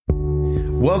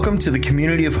Welcome to the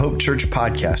Community of Hope Church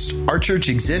podcast. Our church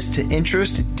exists to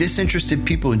interest disinterested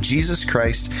people in Jesus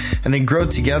Christ and then grow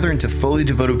together into fully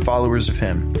devoted followers of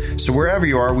Him. So wherever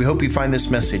you are, we hope you find this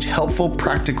message helpful,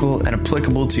 practical, and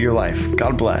applicable to your life.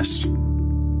 God bless.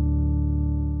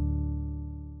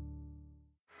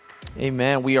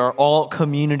 Amen. We are all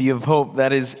Community of Hope.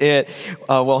 That is it.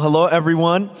 Hello,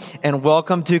 everyone, and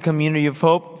welcome to Community of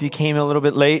Hope. If you came a little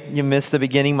bit late, you missed the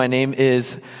beginning. My name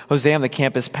is Jose. I'm the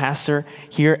campus pastor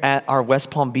here at our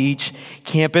West Palm Beach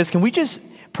campus. Can we just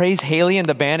praise Haley and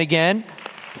the band again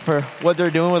for what they're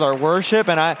doing with our worship?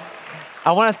 And I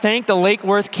want to thank the Lake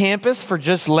Worth campus for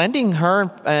just lending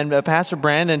her and Pastor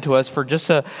Brandon to us for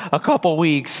just a couple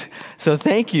weeks. So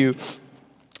thank you.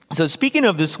 So speaking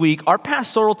of this week, our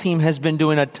pastoral team has been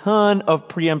doing a ton of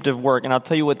preemptive work, and I'll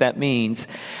tell you what that means.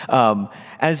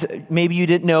 As maybe you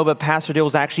didn't know, but Pastor Dale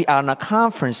was actually out on a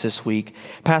conference this week.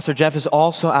 Pastor Jeff is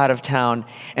also out of town,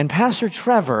 and Pastor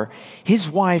Trevor, his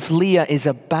wife Leah, is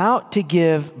about to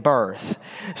give birth.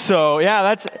 So yeah,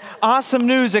 that's awesome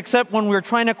news, except when we're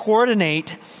trying to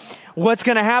coordinate what's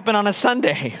going to happen on a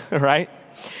Sunday, right?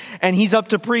 And he's up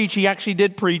to preach. He actually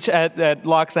did preach at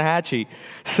Loxahatchee.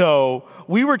 So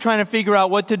we were trying to figure out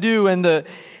what to do, and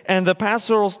the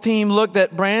pastoral team looked at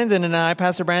Pastor Brandon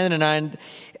and I,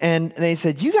 and they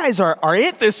said, "You guys are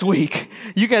it this week.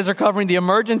 You guys are covering the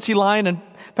emergency line, and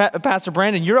Pastor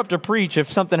Brandon, you're up to preach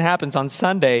if something happens on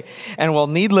Sunday." And well,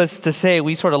 needless to say,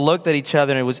 we sort of looked at each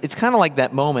other, and it's kind of like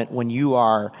that moment when you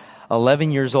are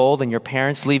 11 years old and your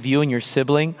parents leave you and your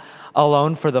sibling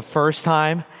alone for the first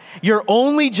time. Your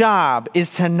only job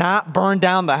is to not burn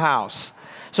down the house.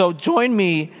 So join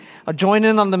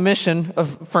in on the mission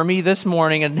for me this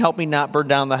morning and help me not burn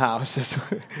down the house.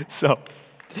 So,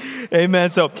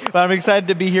 amen. So I'm excited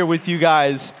to be here with you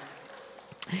guys.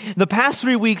 The past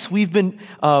 3 weeks, we've been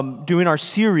doing our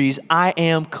series, I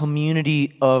Am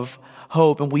Community of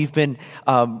Hope, and we've been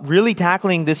really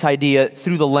tackling this idea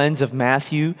through the lens of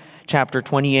Matthew chapter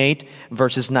 28,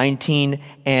 verses 19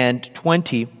 and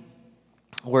 20.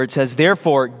 Where it says,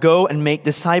 "Therefore, go and make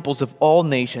disciples of all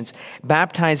nations,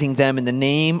 baptizing them in the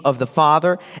name of the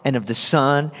Father and of the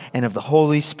Son and of the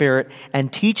Holy Spirit,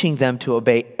 and teaching them to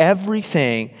obey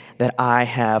everything that I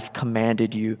have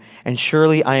commanded you. And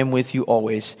surely I am with you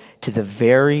always to the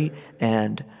very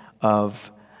end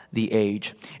of the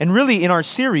age." And really, in our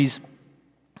series,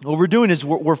 what we're doing is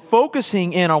we're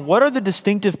focusing in on what are the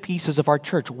distinctive pieces of our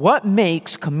church. What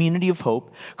makes Community of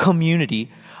Hope,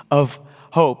 Community of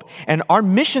Hope? And our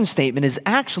mission statement is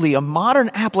actually a modern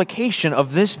application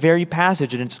of this very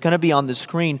passage, and it's going to be on the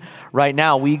screen right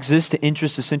now. We exist to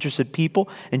interest disinterested people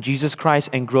in Jesus Christ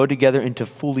and grow together into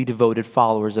fully devoted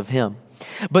followers of Him.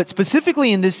 But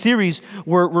specifically in this series,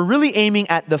 we're really aiming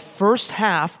at the first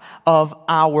half of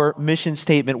our mission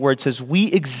statement, where it says we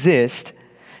exist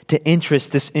to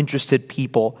interest disinterested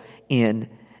people in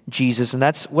Jesus. And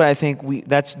that's what I think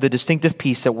that's the distinctive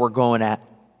piece that we're going at.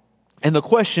 And the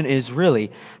question is really,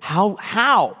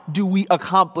 how do we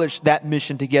accomplish that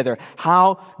mission together?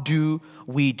 How do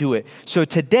we do it? So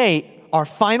today, our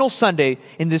final Sunday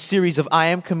in this series of I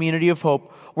Am Community of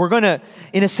Hope, we're going to,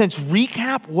 in a sense,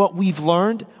 recap what we've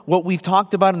learned, what we've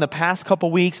talked about in the past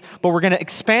couple weeks, but we're going to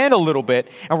expand a little bit,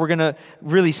 and we're going to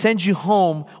really send you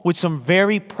home with some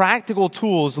very practical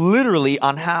tools, literally,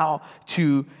 on how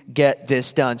to get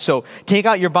this done. So take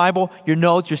out your Bible, your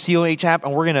notes, your COH app,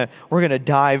 and we're going to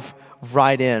dive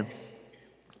right in.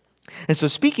 And so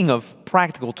speaking of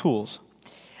practical tools,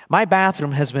 my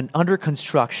bathroom has been under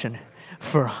construction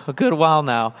for a good while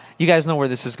now. You guys know where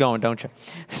this is going, don't you?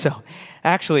 So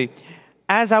actually,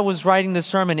 as I was writing this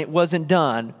sermon, it wasn't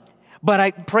done, but I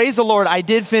praise the Lord, I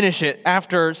did finish it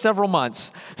after several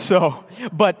months.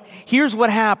 But here's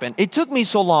what happened. It took me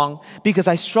so long because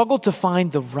I struggled to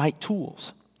find the right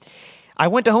tools. I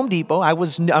went to Home Depot.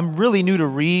 I'm really new to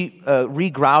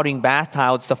regrouting bath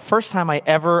tile. It's the first time I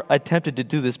ever attempted to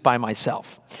do this by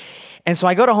myself. And so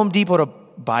I go to Home Depot to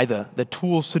buy the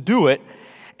tools to do it.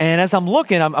 And as I'm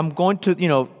looking, I'm going to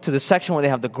the section where they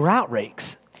have the grout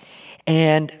rakes.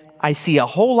 And I see a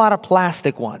whole lot of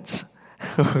plastic ones.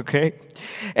 Okay?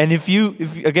 And if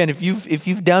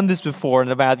you've done this before in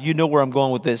the bath, you know where I'm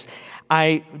going with this.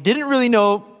 I didn't really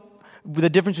know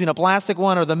the difference between a plastic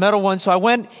one or the metal one. So I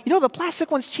went, the plastic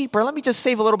one's cheaper. Let me just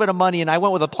save a little bit of money. And I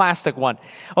went with a plastic one.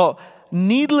 Oh,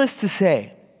 needless to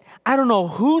say, I don't know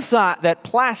who thought that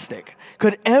plastic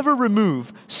could ever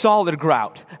remove solid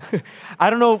grout.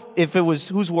 I don't know if it was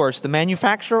who's worse, the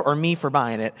manufacturer or me for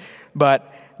buying it.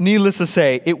 But needless to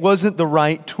say, it wasn't the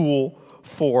right tool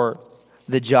for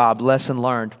the job. Lesson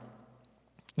learned.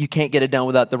 You can't get it done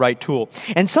without the right tool.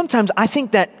 And sometimes I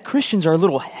think that Christians are a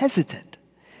little hesitant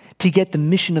to get the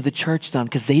mission of the church done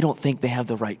because they don't think they have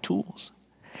the right tools.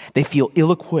 They feel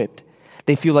ill-equipped.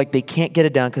 They feel like they can't get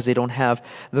it done because they don't have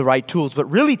the right tools. But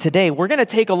really today, we're going to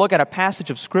take a look at a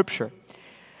passage of Scripture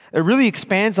that really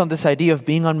expands on this idea of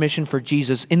being on mission for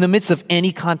Jesus in the midst of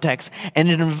any context, and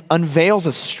it unveils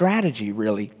a strategy,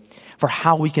 really, for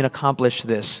how we can accomplish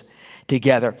this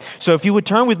together. So if you would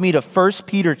turn with me to 1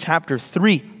 Peter chapter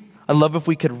 3, I'd love if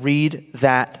we could read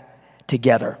that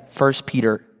together. 1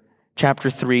 Peter chapter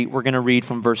 3, we're going to read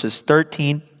from verses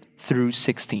 13 through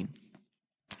 16.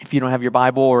 If you don't have your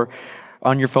Bible or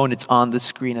on your phone, it's on the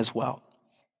screen as well.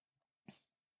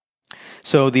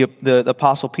 So the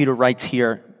Apostle Peter writes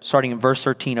here, starting in verse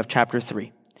 13 of chapter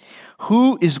 3,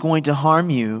 "Who is going to harm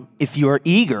you if you are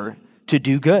eager to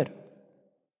do good?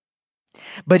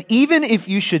 But even if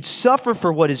you should suffer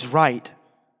for what is right,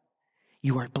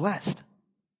 you are blessed.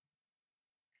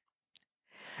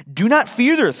 Do not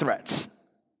fear their threats.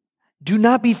 Do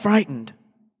not be frightened.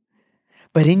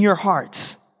 But in your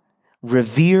hearts,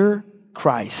 revere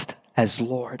Christ as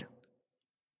Lord.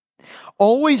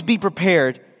 Always be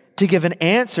prepared to give an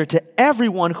answer to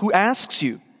everyone who asks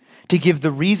you to give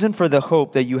the reason for the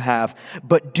hope that you have.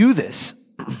 But do this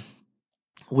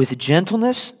with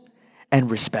gentleness and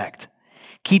respect,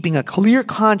 keeping a clear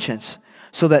conscience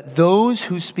so that those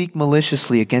who speak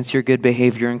maliciously against your good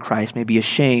behavior in Christ may be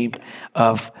ashamed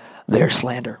of their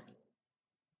slander."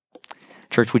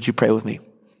 Church, would you pray with me?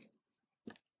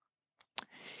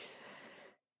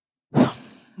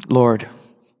 Lord,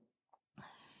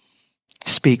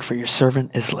 speak, for your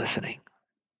servant is listening.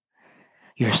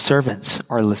 Your servants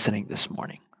are listening this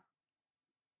morning.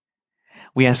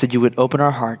 We ask that you would open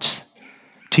our hearts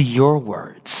to your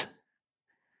words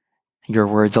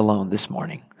alone this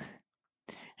morning.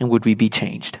 And would we be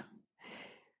changed?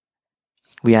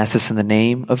 We ask this in the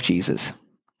name of Jesus.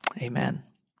 Amen.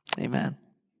 Amen.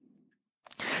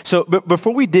 So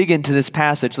before we dig into this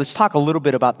passage, let's talk a little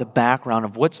bit about the background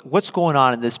of what's going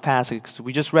on in this passage, because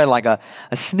we just read like a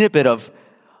snippet of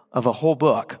a whole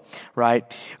book, right?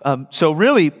 So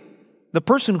really, the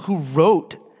person who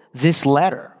wrote this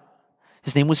letter,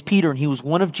 his name was Peter, and he was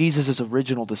one of Jesus'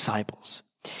 original disciples.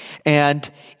 And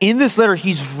in this letter,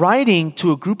 he's writing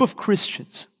to a group of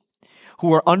Christians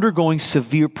who are undergoing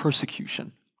severe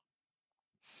persecution.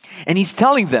 And he's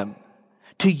telling them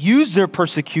to use their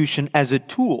persecution as a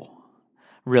tool,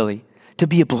 really, to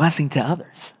be a blessing to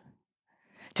others.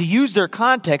 To use their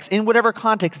context, in whatever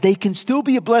context, they can still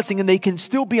be a blessing and they can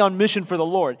still be on mission for the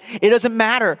Lord. It doesn't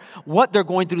matter what they're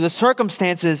going through. The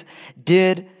circumstances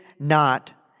did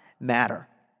not matter.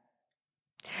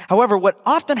 However, what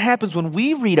often happens when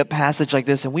we read a passage like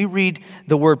this and we read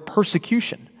the word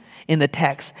persecution in the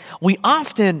text, we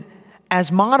often,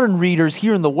 as modern readers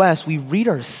here in the West, we read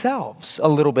ourselves a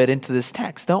little bit into this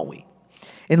text, don't we?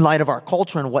 In light of our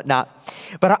culture and whatnot.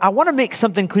 But I want to make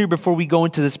something clear before we go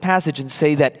into this passage and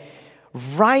say that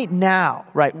right now,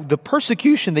 right, the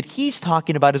persecution that he's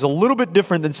talking about is a little bit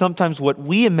different than sometimes what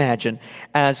we imagine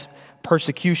as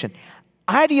persecution.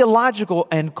 Ideological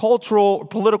and cultural,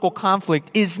 political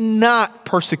conflict is not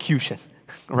persecution,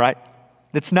 right?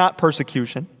 It's not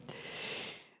persecution.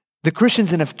 The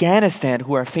Christians in Afghanistan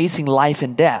who are facing life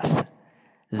and death,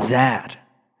 that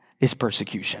is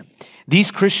persecution.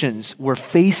 These Christians were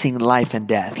facing life and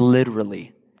death,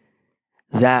 literally.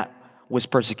 That was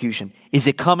persecution. Is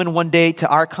it coming one day to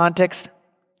our context?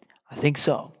 I think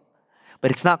so.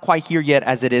 But it's not quite here yet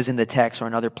as it is in the text or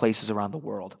in other places around the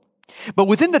world. But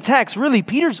within the text, really,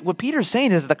 what Peter's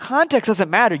saying is the context doesn't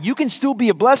matter. You can still be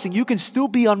a blessing. You can still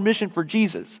be on mission for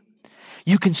Jesus.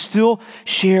 You can still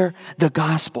share the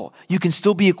gospel. You can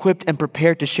still be equipped and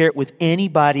prepared to share it with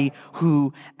anybody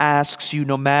who asks you,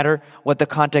 no matter what the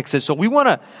context is. So I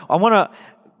want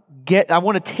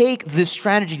to take this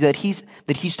strategy that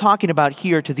he's talking about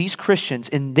here to these Christians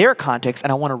in their context,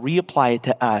 and I want to reapply it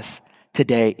to us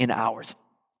today in ours.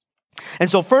 And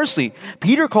so firstly,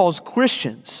 Peter calls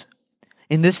Christians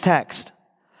in this text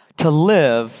to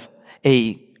live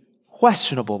a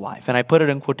questionable life. And I put it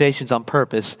in quotations on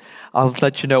purpose. I'll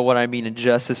let you know what I mean in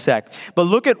just a sec. But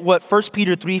look at what 1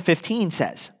 Peter 3:15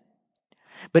 says.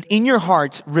 "But in your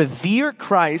hearts, revere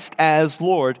Christ as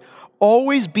Lord.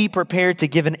 Always be prepared to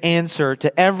give an answer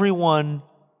to everyone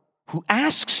who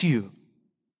asks you."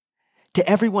 To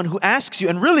everyone who asks you.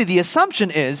 And really the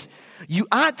assumption is you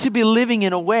ought to be living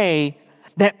in a way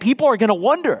that people are going to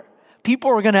wonder.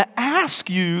 People are going to ask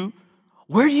you,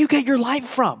 where do you get your life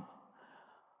from?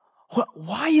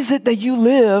 Why is it that you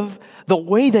live the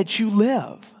way that you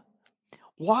live?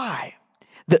 Why?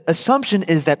 The assumption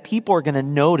is that people are going to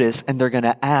notice and they're going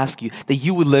to ask you that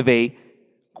you would live a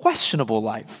questionable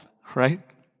life, right?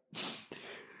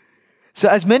 So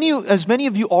as many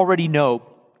of you already know,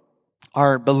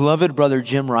 our beloved brother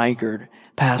Jim Reichard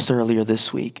passed earlier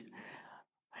this week.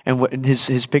 And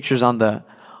his picture's on the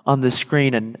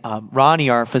screen. And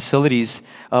Ronnie, our facilities,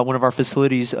 one of our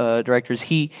facilities directors,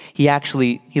 he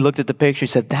looked at the picture and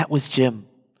said, "That was Jim.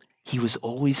 He was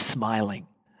always smiling."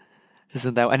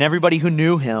 Isn't that? And everybody who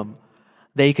knew him,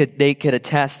 they could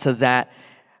attest to that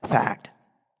fact.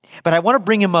 But I want to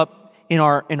bring him up in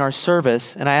our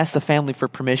service, and I asked the family for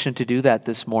permission to do that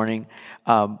this morning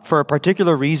for a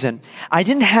particular reason. I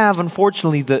didn't have,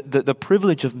 unfortunately, the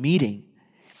privilege of meeting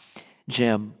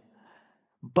Jim,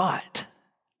 but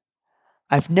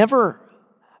I've never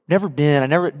been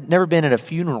at a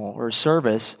funeral or a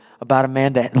service about a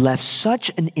man that left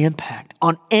such an impact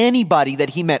on anybody that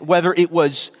he met, whether it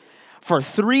was for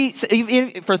 3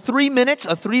 minutes,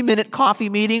 a 3-minute coffee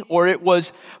meeting, or it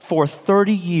was for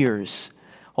 30 years,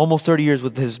 almost 30 years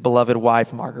with his beloved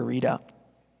wife, Margarita.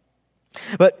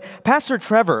 But Pastor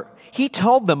Trevor, he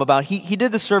told them he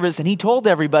did the service and he told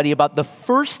everybody about the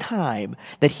first time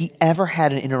that he ever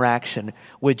had an interaction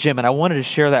with Jim. And I wanted to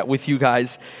share that with you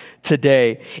guys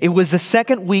today. It was the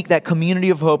second week that Community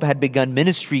of Hope had begun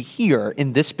ministry here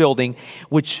in this building,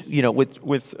 which,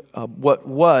 with what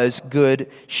was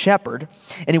Good Shepherd.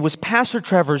 And it was Pastor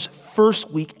Trevor's first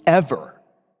week ever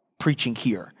preaching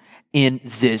here in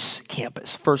this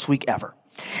campus. First week ever.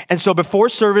 And so before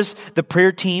service, the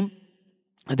prayer team,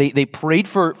 they prayed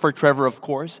for Trevor, of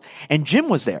course, and Jim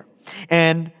was there.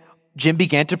 And Jim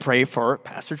began to pray for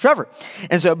Pastor Trevor.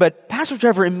 But Pastor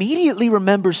Trevor immediately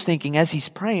remembers thinking, as he's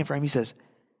praying for him, he says,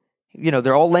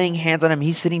 they're all laying hands on him.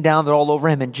 He's sitting down, they're all over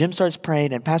him. And Jim starts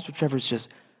praying, and Pastor Trevor's just,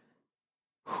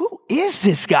 who is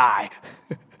this guy?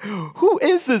 Who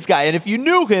is this guy? And if you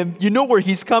knew him, you know where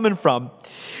he's coming from.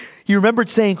 He remembered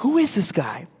saying, who is this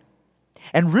guy?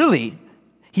 And really,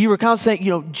 he recounts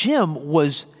saying, Jim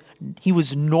was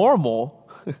normal.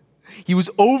 He was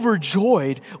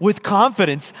overjoyed with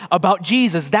confidence about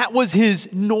Jesus. That was his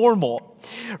normal,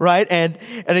 right? And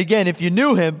again, if you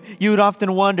knew him, you would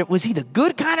often wonder, was he the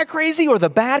good kind of crazy or the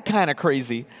bad kind of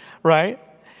crazy, right?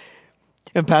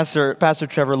 And Pastor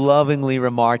Trevor lovingly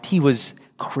remarked, he was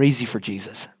crazy for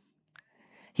Jesus.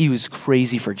 He was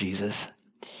crazy for Jesus.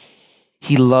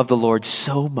 He loved the Lord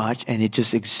so much, and it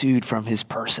just exuded from his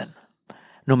person.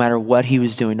 No matter what he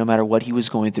was doing, no matter what he was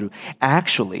going through.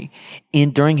 Actually,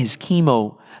 during his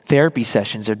chemotherapy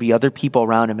sessions, there'd be other people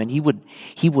around him, and he would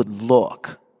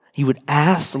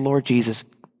ask the Lord Jesus,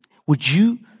 would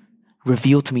you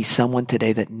reveal to me someone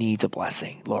today that needs a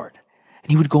blessing, Lord? And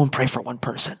he would go and pray for one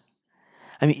person.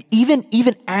 I mean,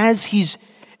 even as he's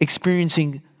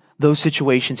experiencing those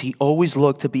situations, he always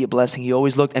looked to be a blessing. He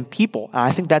always looked, and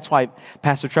I think that's why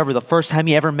Pastor Trevor, the first time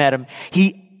he ever met him,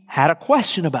 he had a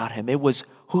question about him. It was,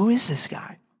 who is this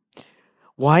guy?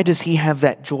 Why does he have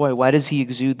that joy? Why does he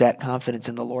exude that confidence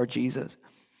in the Lord Jesus?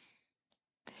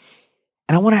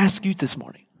 And I want to ask you this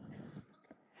morning,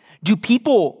 do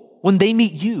people, when they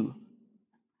meet you,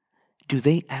 do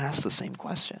they ask the same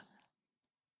question?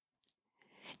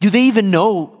 Do they even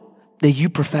know that you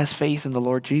profess faith in the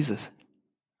Lord Jesus?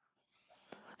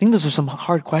 I think those are some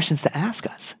hard questions to ask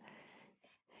us,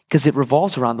 because it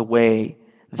revolves around the way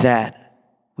that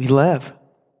we live.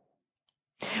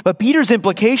 But Peter's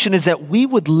implication is that we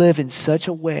would live in such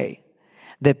a way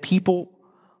that people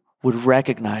would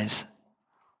recognize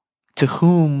to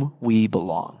whom we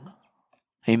belong.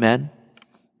 Amen?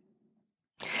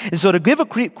 And so to give a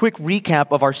quick recap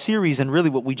of our series and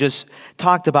really what we just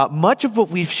talked about, much of what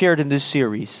we've shared in this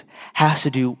series has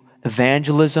to do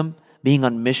evangelism, being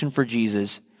on mission for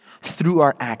Jesus through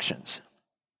our actions.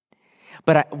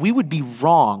 But we would be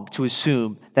wrong to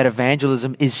assume that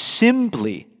evangelism is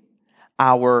simply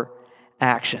our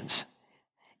actions.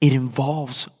 It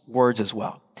involves words as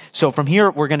well. So from here,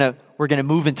 we're gonna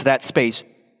move into that space.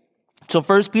 So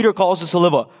first, Peter calls us to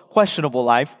live a questionable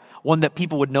life, one that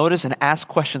people would notice and ask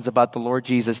questions about the Lord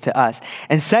Jesus to us.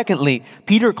 And secondly,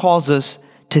 Peter calls us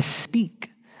to speak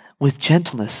with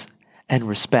gentleness and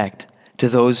respect to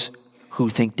those who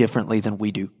think differently than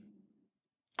we do.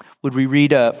 Would we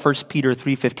read 1 Peter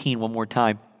 3:15 one more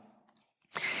time?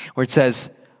 Where it says,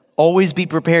 always be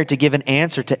prepared to give an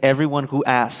answer to everyone who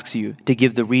asks you to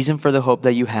give the reason for the hope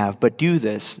that you have. But do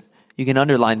this, you can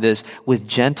underline this, with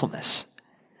gentleness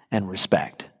and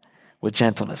respect. With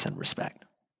gentleness and respect.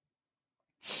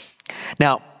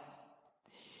 Now,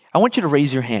 I want you to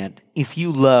raise your hand if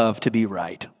you love to be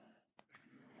right.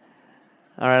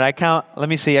 All right, I count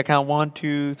 1,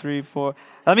 2, 3, 4.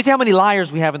 Let me see how many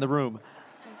liars we have in the room.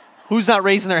 Who's not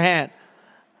raising their hand?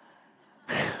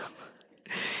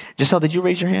 Giselle, did you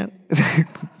raise your hand?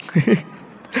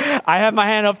 I have my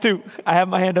hand up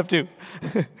too.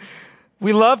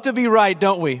 We love to be right,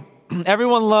 don't we?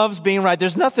 Everyone loves being right.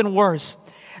 There's nothing worse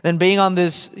than being on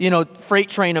this, freight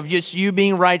train of just you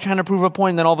being right, trying to prove a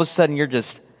point, and then all of a sudden you're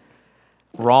just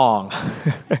wrong.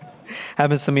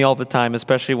 Happens to me all the time,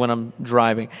 especially when I'm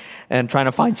driving and trying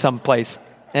to find some place.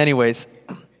 Anyways,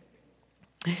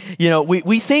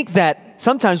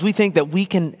 sometimes we think that we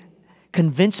can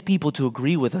convince people to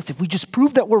agree with us if we just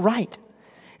prove that we're right.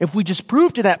 If we just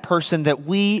prove to that person that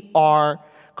we are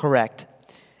correct.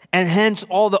 And hence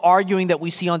all the arguing that we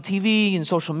see on TV and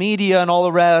social media and all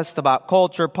the rest about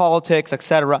culture, politics,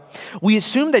 etc. We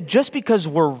assume that just because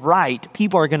we're right,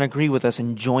 people are going to agree with us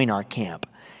and join our camp.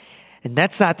 And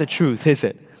that's not the truth, is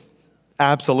it?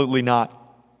 Absolutely not.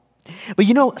 But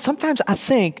sometimes I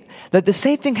think that the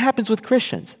same thing happens with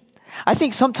Christians. I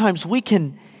think sometimes we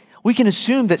can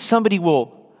assume that somebody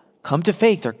will come to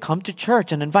faith or come to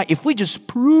church and invite, if we just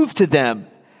prove to them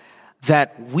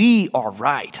that we are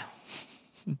right.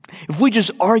 If we just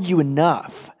argue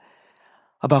enough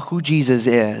about who Jesus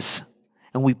is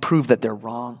and we prove that they're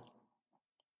wrong.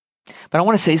 But I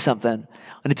want to say something,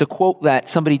 and it's a quote that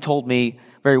somebody told me,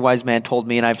 a very wise man told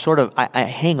me, and I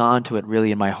hang on to it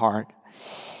really in my heart.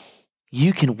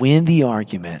 You can win the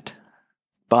argument,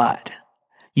 but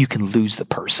you can lose the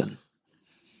person.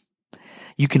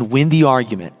 You can win the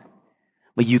argument,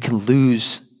 but you can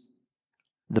lose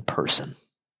the person.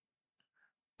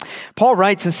 Paul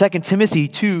writes in 2 Timothy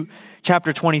 2,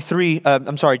 chapter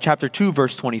 2,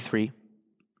 verse 23,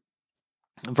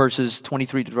 verses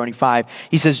 23 to 25.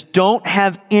 He says, don't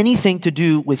have anything to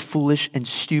do with foolish and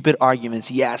stupid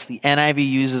arguments. Yes, the NIV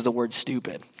uses the word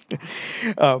stupid.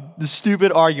 The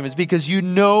stupid arguments, because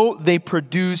they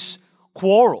produce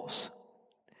quarrels.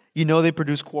 They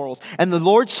produce quarrels. And the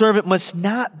Lord's servant must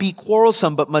not be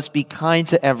quarrelsome, but must be kind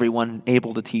to everyone,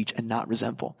 able to teach and not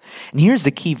resentful. And here's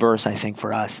the key verse, I think,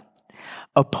 for us.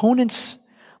 Opponents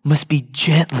must be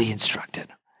gently instructed.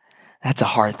 That's a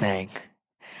hard thing.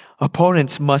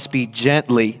 Opponents must be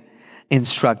gently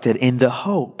instructed in the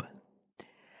hope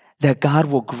that God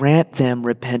will grant them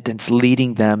repentance,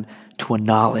 leading them to a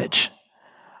knowledge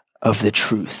of the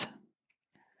truth.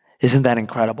 Isn't that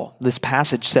incredible? This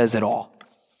passage says it all.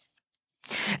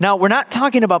 Now, we're not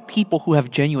talking about people who have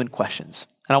genuine questions.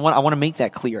 And I want to make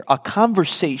that clear. A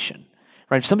conversation,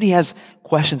 right? If somebody has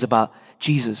questions about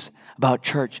Jesus, about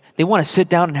church, they want to sit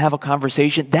down and have a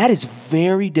conversation. That is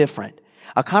very different.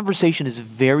 A conversation is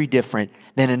very different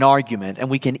than an argument, and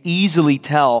we can easily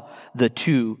tell the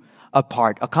two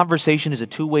apart. A conversation is a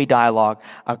two-way dialogue.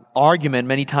 An argument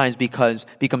many times becomes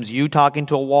you talking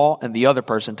to a wall and the other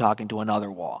person talking to another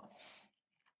wall.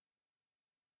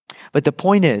 But the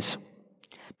point is,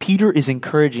 Peter is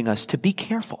encouraging us to be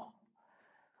careful.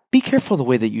 Be careful the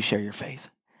way that you share your faith.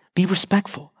 Be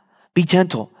respectful. Be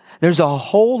gentle. There's a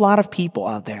whole lot of people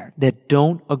out there that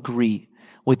don't agree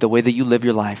with the way that you live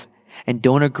your life and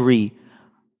don't agree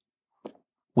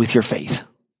with your faith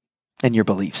and your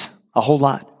beliefs. A whole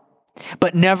lot.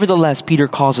 But nevertheless, Peter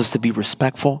calls us to be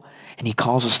respectful and he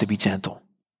calls us to be gentle.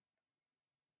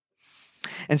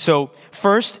 And so,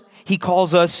 first, he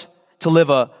calls us to live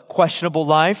a questionable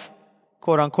life,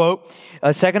 quote unquote.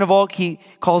 Second of all, he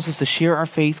calls us to share our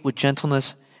faith with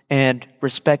gentleness and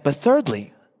respect. But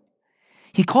thirdly,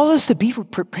 he calls us to be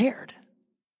prepared.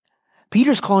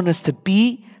 Peter's calling us to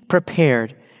be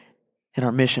prepared in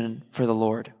our mission for the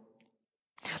Lord.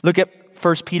 Look at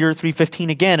 1 Peter 3:15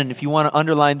 again, and if you want to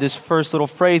underline this first little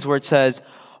phrase where it says,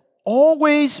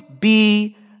 always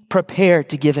be prepared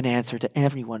to give an answer to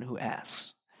everyone who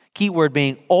asks. Key word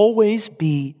being always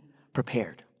be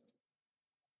prepared.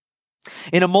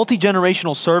 In a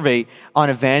multi-generational survey on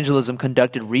evangelism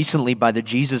conducted recently by the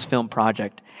Jesus Film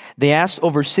Project, they asked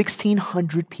over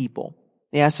 1,600 people,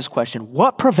 they asked this question,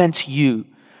 what prevents you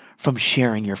from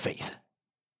sharing your faith?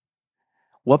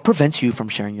 What prevents you from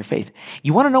sharing your faith?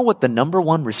 You want to know what the number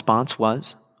one response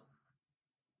was?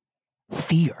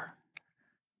 Fear.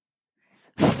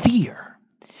 Fear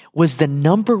was the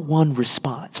number one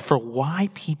response for why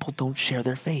people don't share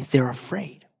their faith. They're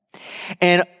afraid.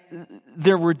 And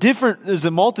there's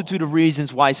a multitude of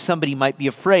reasons why somebody might be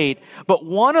afraid, but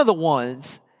one of the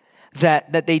ones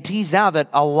that they teased out that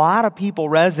a lot of people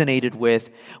resonated with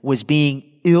was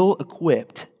being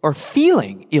ill-equipped or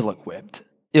feeling ill-equipped,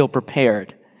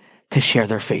 ill-prepared to share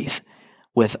their faith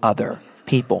with other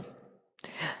people.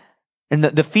 And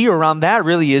the fear around that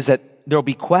really is that there'll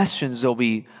be questions, there'll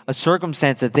be a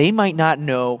circumstance that they might not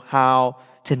know how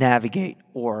to navigate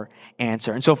or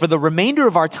answer. And so for the remainder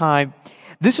of our time,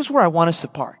 this is where I want us to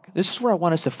park. This is where I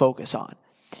want us to focus on.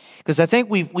 Because I think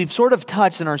we've sort of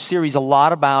touched in our series a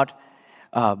lot about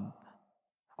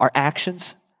our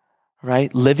actions,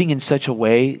 right? Living in such a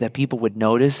way that people would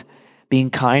notice, being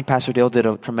kind. Pastor Dale did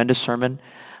a tremendous sermon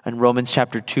in Romans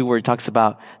chapter 2 where he talks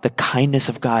about the kindness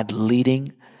of God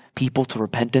leading people to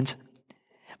repentance.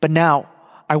 But now,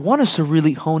 I want us to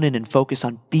really hone in and focus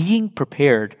on being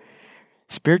prepared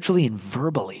spiritually and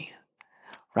verbally,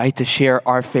 right, to share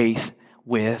our faith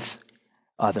with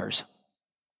others.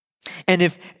 And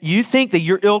if you think that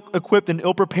you're ill-equipped and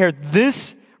ill-prepared,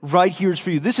 this right here is for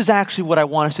you. This is actually what I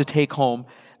want us to take home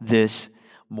this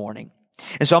morning.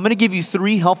 And so I'm going to give you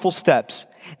 3 helpful steps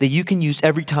that you can use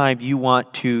every time you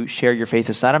want to share your faith.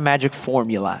 It's not a magic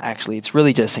formula, actually. It's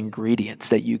really just ingredients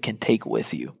that you can take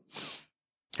with you.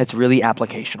 It's really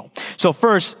applicational. So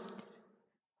first,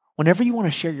 whenever you want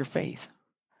to share your faith,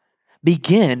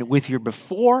 begin with your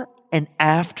before and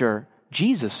after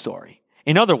Jesus story.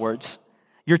 In other words,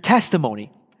 your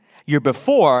testimony, your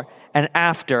before and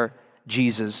after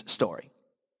Jesus story.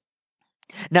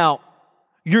 Now,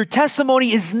 your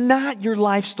testimony is not your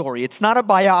life story. It's not a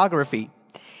biography.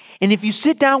 And if you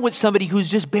sit down with somebody who's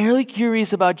just barely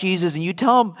curious about Jesus and you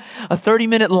tell them a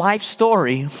 30-minute life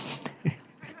story,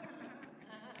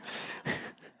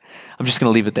 I'm just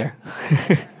going to leave it there.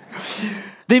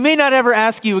 They may not ever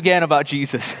ask you again about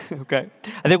Jesus, okay?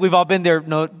 I think we've all been there,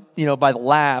 by the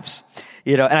laughs,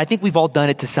 and I think we've all done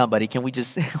it to somebody. Can we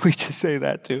just say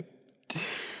that too?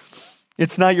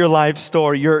 It's not your life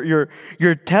story.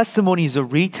 Your testimony is a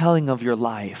retelling of your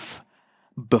life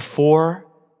before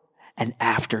and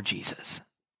after Jesus.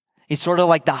 It's sort of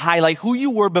like the highlight. Who you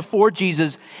were before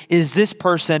Jesus is this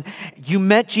person. You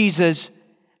met Jesus,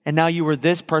 and now you were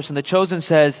this person. The Chosen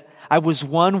says, I was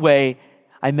one way,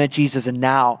 I met Jesus, and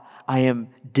now I am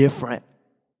different.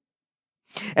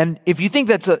 And if you think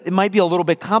it might be a little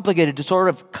bit complicated to sort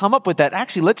of come up with that,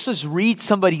 actually, let's just read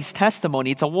somebody's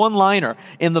testimony. It's a one-liner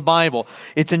in the Bible.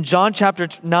 It's in John chapter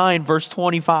 9, verse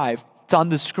 25. It's on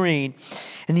the screen.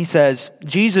 And he says,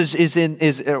 Jesus is in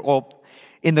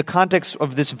the context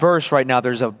of this verse right now,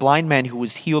 there's a blind man who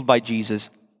was healed by Jesus.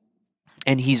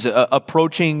 And he's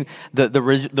approaching the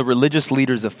religious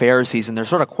leaders, the Pharisees, and they're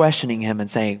sort of questioning him and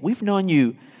saying, we've known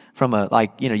you from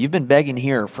you've been begging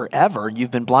here forever.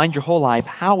 You've been blind your whole life.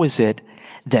 How is it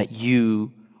that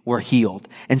you were healed?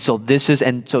 And so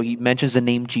he mentions the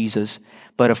name Jesus,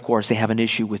 but of course they have an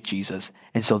issue with Jesus.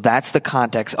 And so that's the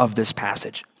context of this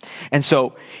passage. And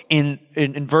so in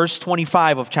verse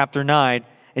 25 of chapter 9,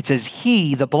 it says,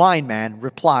 he, the blind man,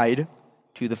 replied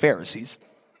to the Pharisees,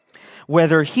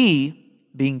 whether he,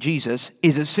 being Jesus,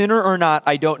 is a sinner or not,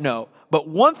 I don't know. But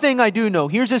one thing I do know,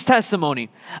 here's his testimony.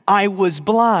 I was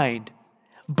blind,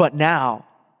 but now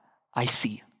I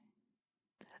see.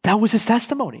 That was his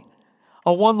testimony.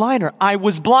 A one-liner. I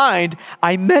was blind,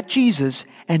 I met Jesus,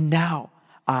 and now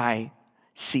I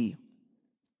see.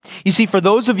 You see, for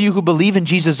those of you who believe in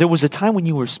Jesus, there was a time when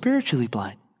you were spiritually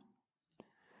blind,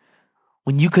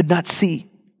 when you could not see.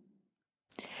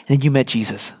 And then you met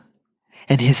Jesus,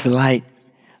 and his light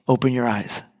opened your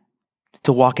eyes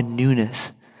to walk in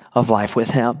newness of life with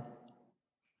him.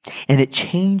 And it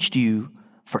changed you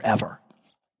forever.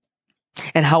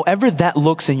 And however that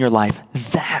looks in your life,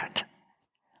 that,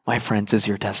 my friends, is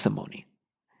your testimony.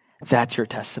 That's your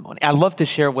testimony. I'd love to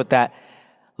share what that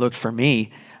looked for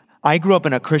me. I grew up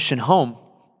in a Christian home,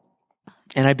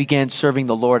 and I began serving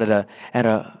the Lord at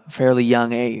a fairly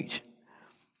young age.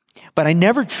 But I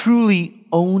never truly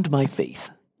owned my faith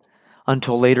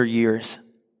until later years,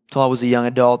 until I was a young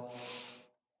adult.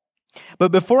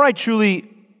 But before I truly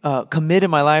committed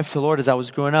my life to the Lord as I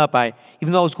was growing up,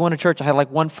 even though I was going to church, I had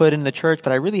like one foot in the church,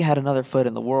 but I really had another foot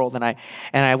in the world. And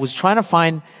I was trying to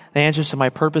find the answers to my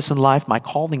purpose in life, my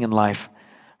calling in life,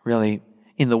 really,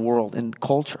 in the world, in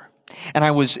culture. And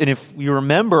if you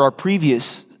remember our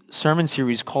previous sermon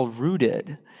series called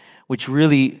Rooted, which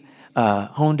really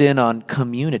honed in on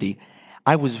community,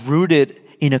 I was rooted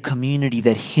in a community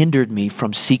that hindered me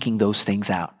from seeking those things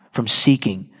out, from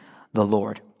seeking the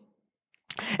Lord.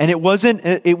 And it wasn't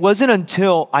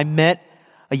until I met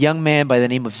a young man by the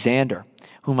name of Xander,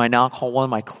 whom I now call one of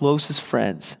my closest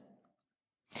friends,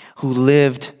 who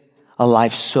lived a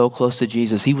life so close to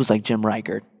Jesus. He was like Jim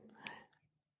Reichert.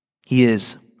 He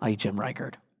is like Jim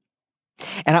Reichert.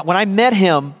 And when I met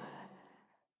him,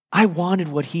 I wanted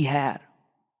what he had.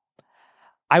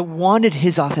 I wanted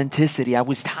his authenticity. I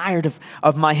was tired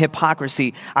of my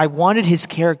hypocrisy. I wanted his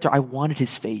character. I wanted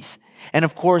his faith. And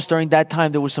of course, during that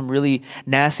time, there were some really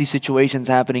nasty situations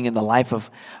happening in the life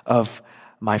of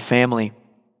my family.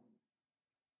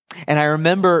 And I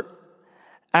remember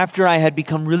after I had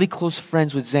become really close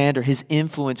friends with Xander, his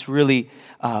influence really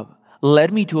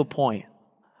led me to a point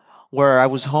where I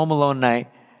was home alone and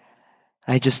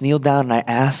I just kneeled down and I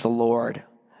asked the Lord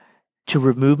to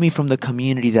remove me from the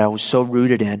community that I was so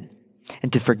rooted in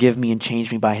and to forgive me and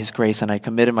change me by his grace. And I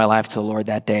committed my life to the Lord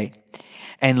that day.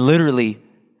 And literally,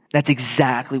 that's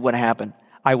exactly what happened.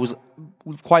 I was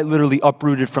quite literally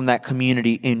uprooted from that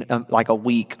community in like a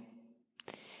week.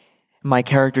 My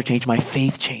character changed. My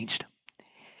faith changed.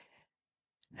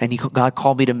 And God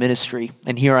called me to ministry.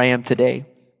 And here I am today.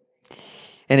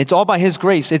 And it's all by his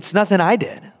grace. It's nothing I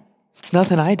did. It's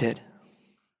nothing I did.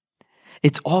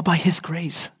 It's all by his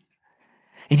grace.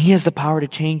 And he has the power to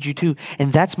change you too.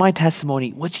 And that's my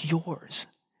testimony. What's yours?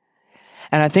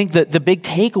 And I think that the big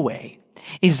takeaway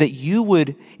is that you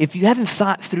would, if you haven't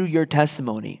thought through your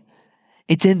testimony,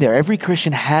 it's in there. Every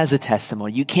Christian has a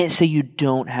testimony. You can't say you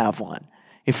don't have one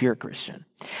if you're a Christian.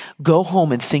 Go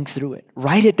home and think through it.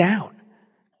 Write it down.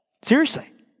 Seriously.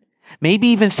 Maybe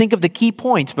even think of the key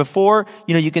points before,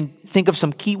 you can think of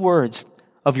some key words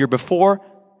of your before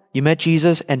you met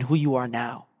Jesus and who you are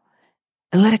now.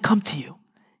 And let it come to you.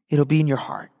 It'll be in your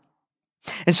heart.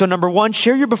 And so number one,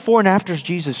 share your before and after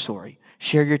Jesus story.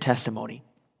 Share your testimony.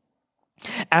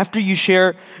 After you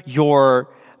share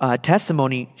your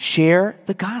testimony, share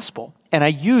the gospel. And I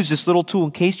use this little tool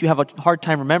in case you have a hard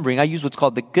time remembering. I use what's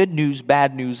called the good news,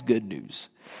 bad news, good news.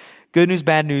 Good news,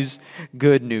 bad news,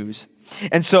 good news.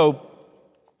 And so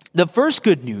the first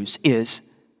good news is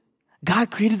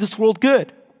God created this world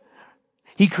good.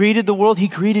 He created the world. He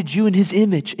created you in his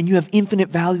image, and you have infinite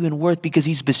value and worth because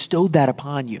he's bestowed that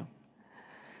upon you.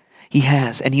 He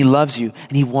has, and he loves you,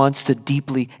 and he wants to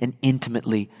deeply and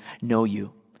intimately know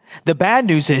you. The bad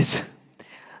news is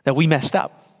that we messed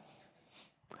up.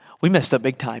 We messed up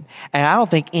big time. And I don't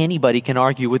think anybody can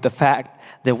argue with the fact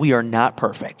that we are not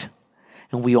perfect,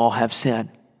 and we all have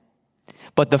sin.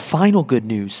 But the final good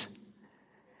news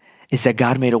is that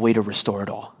God made a way to restore it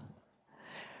all.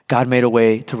 God made a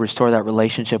way to restore that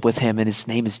relationship with him, and his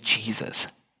name is Jesus.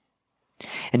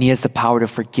 And he has the power to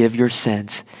forgive your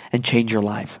sins and change your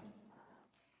life.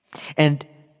 And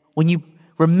when you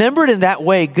remember it in that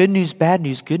way, good news, bad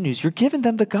news, good news, you're giving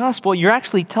them the gospel. You're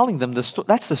actually telling them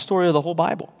that's the story of the whole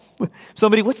Bible.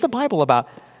 Somebody, what's the Bible about?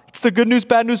 It's the good news,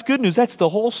 bad news, good news. That's the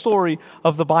whole story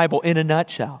of the Bible in a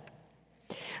nutshell.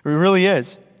 It really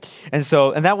is. And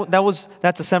so,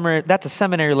 that's a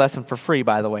seminary lesson for free,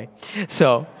 by the way.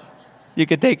 So you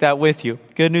could take that with you.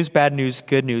 Good news, bad news,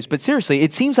 good news. But seriously,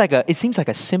 it seems like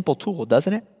a simple tool,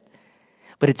 doesn't it?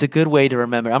 But it's a good way to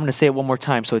remember. I'm going to say it one more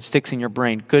time so it sticks in your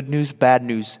brain. Good news, bad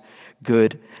news,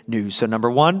 good news. So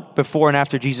number one, before and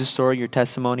after Jesus' story, your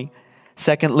testimony.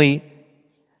 Secondly,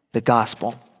 the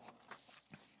gospel.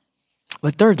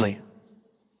 But thirdly,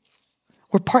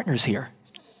 we're partners here.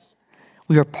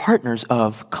 We are partners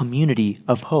of Community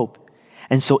of Hope.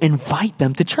 And so invite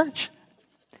them to church.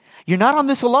 You're not on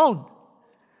this alone.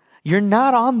 You're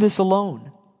not on this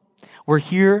alone. We're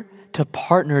here to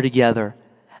partner together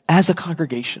as a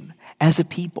congregation, as a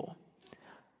people,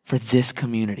 for this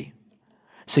community.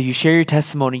 So you share your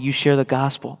testimony, you share the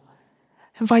gospel,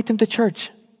 invite them to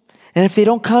church. And if they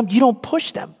don't come, you don't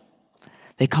push them.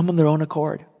 They come on their own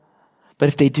accord. But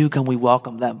if they do come, we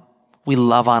welcome them. We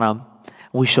love on them.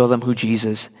 We show them who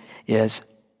Jesus is.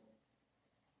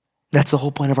 That's the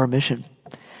whole point of our mission,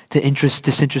 to interest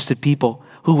disinterested people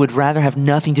who would rather have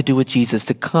nothing to do with Jesus,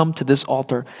 to come to this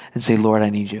altar and say, Lord, I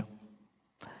need you.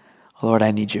 Lord,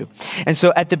 I need you. And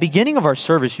so at the beginning of our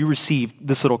service, you received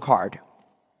this little card.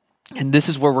 And this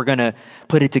is where we're going to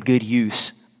put it to good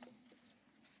use.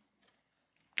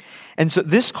 And so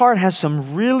this card has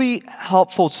some really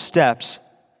helpful steps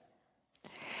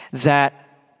that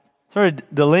sort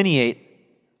of delineate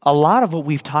a lot of what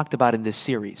we've talked about in this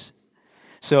series.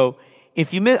 So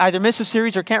if you either miss a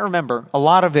series or can't remember, a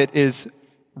lot of it is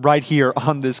right here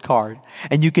on this card.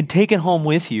 And you can take it home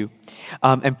with you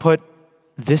and put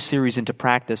this series into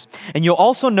practice. And you'll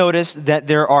also notice that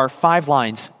there are 5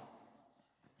 lines.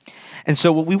 And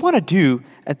so what we want to do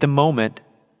at the moment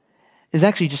is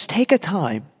actually just take a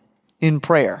time in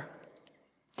prayer.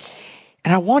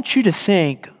 And I want you to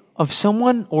think of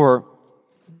someone, or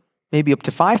maybe up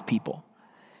to 5 people,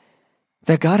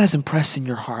 that God has impressed in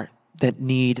your heart that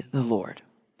need the Lord.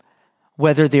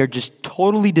 Whether they're just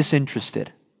totally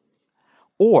disinterested,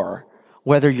 or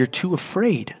whether you're too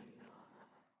afraid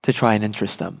to try and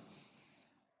interest them.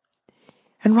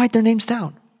 And write their names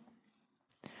down.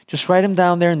 Just write them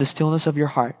down there in the stillness of your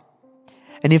heart.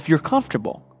 And if you're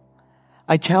comfortable,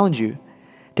 I challenge you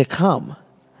to come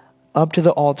up to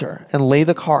the altar and lay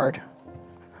the card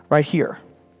right here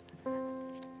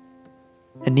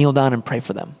and kneel down and pray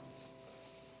for them,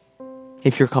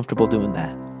 if you're comfortable doing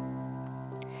that.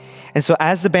 And so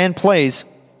as the band plays,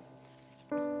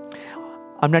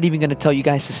 I'm not even going to tell you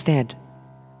guys to stand.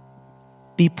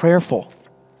 Be prayerful.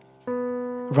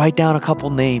 write down a couple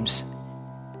names.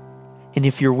 And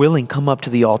if you're willing, come up to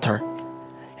the altar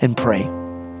and pray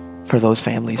for those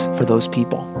families, for those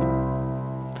people.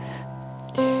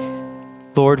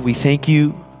 Lord, we thank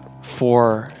you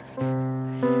for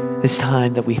this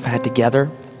time that we've had together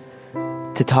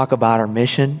to talk about our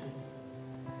mission,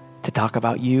 to talk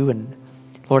about you, and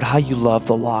Lord, how you love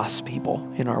the lost people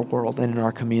in our world and in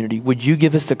our community. Would you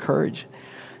give us the courage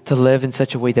to live in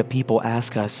such a way that people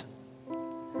ask us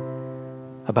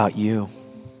about you?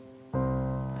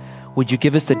 Would you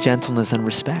give us the gentleness and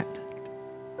respect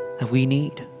that we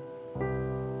need?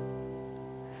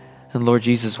 And Lord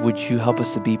Jesus, would you help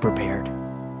us to be prepared,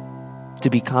 to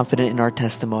be confident in our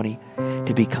testimony,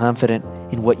 to be confident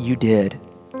in what you did,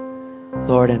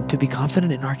 Lord, and to be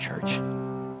confident in our church.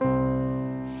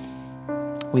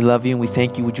 We love you and we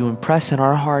thank you. Would you impress in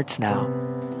our hearts now,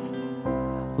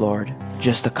 Lord,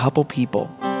 just a couple people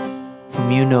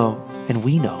whom you know and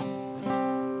we know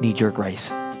need your grace.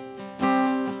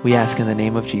 We ask in the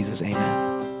name of Jesus, amen.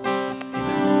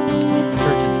 Amen.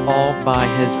 Church, it's all by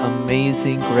his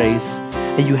amazing grace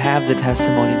that you have the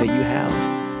testimony that you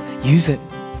have. Use it.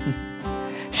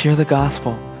 Share the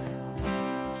gospel.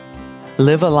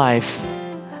 Live a life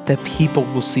that people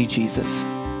will see Jesus,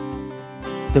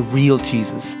 the real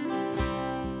Jesus.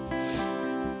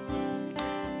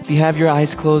 If you have your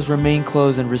eyes closed, remain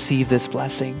closed and receive this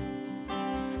blessing.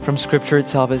 From Scripture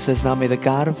itself, it says, "Now may the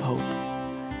God of hope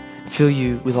fill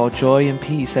you with all joy and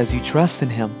peace as you trust in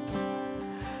him,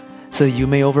 so that you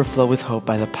may overflow with hope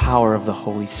by the power of the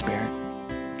Holy Spirit."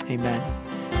 Amen.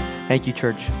 Thank you,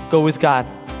 church. Go with God.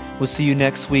 We'll see you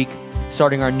next week,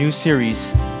 starting our new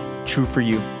series, True for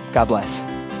You. God bless.